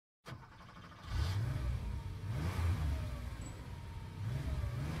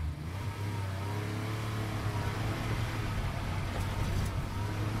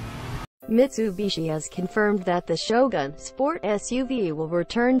Mitsubishi has confirmed that the Shogun Sport SUV will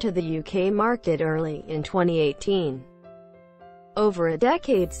return to the UK market early in 2018. Over a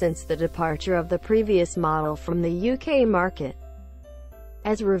decade since the departure of the previous model from the UK market.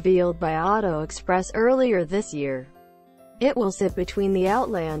 As revealed by Auto Express earlier this year, it will sit between the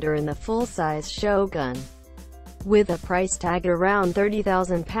Outlander and the full-size Shogun, with a price tag around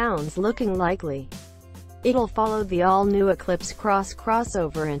 £30,000 looking likely. It'll follow the all-new Eclipse Cross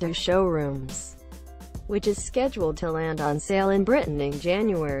crossover into showrooms, which is scheduled to land on sale in Britain in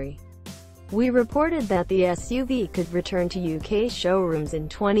January. We reported that the SUV could return to UK showrooms in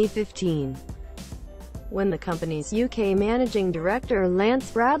 2015, when the company's UK managing director Lance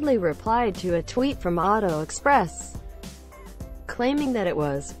Bradley replied to a tweet from Auto Express, claiming that it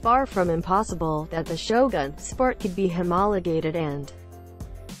was far from impossible that the Shogun Sport could be homologated and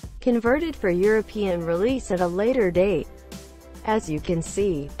converted for European release at a later date. As you can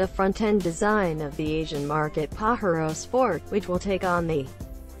see, the front-end design of the Asian market Pajero Sport, which will take on the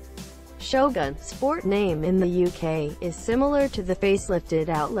Shogun Sport name in the UK, is similar to the facelifted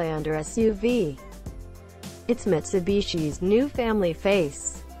Outlander SUV. It's Mitsubishi's new family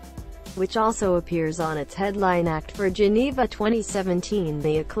face, which also appears on its headline act for Geneva 2017,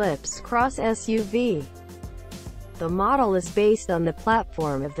 the Eclipse Cross SUV. The model is based on the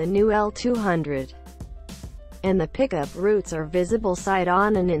platform of the new L200, and the pickup roots are visible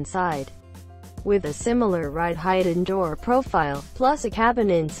side-on and inside, with a similar ride height and door profile, plus a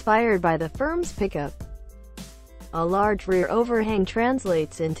cabin inspired by the firm's pickup. A large rear overhang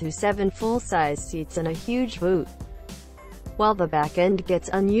translates into 7 full-size seats and a huge boot, while the back end gets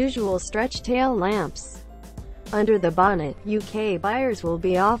unusual stretch tail lamps. Under the bonnet, UK buyers will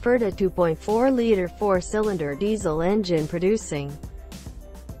be offered a 2.4-litre 4-cylinder diesel engine producing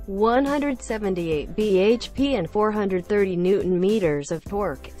 178 bhp and 430 Nm of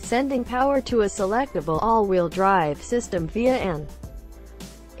torque, sending power to a selectable all-wheel drive system via an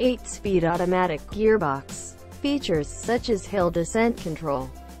 8-speed automatic gearbox. Features such as hill descent control,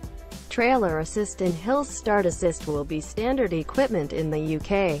 trailer assist and hill start assist will be standard equipment in the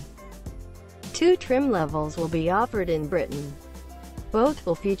UK. 2 trim levels will be offered in Britain. Both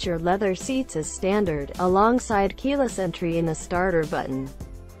will feature leather seats as standard, alongside keyless entry and a starter button,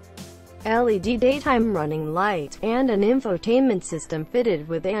 LED daytime running lights, and an infotainment system fitted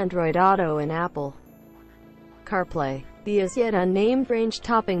with Android Auto and Apple CarPlay. The as-yet unnamed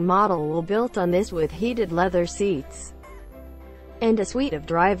range-topping model will built on this with heated leather seats and a suite of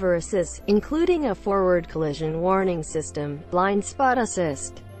driver assists, including a forward collision warning system, blind spot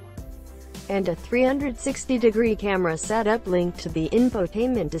assist, and a 360-degree camera setup linked to the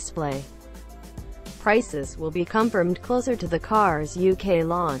infotainment display. Prices will be confirmed closer to the car's UK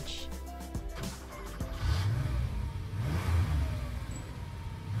launch.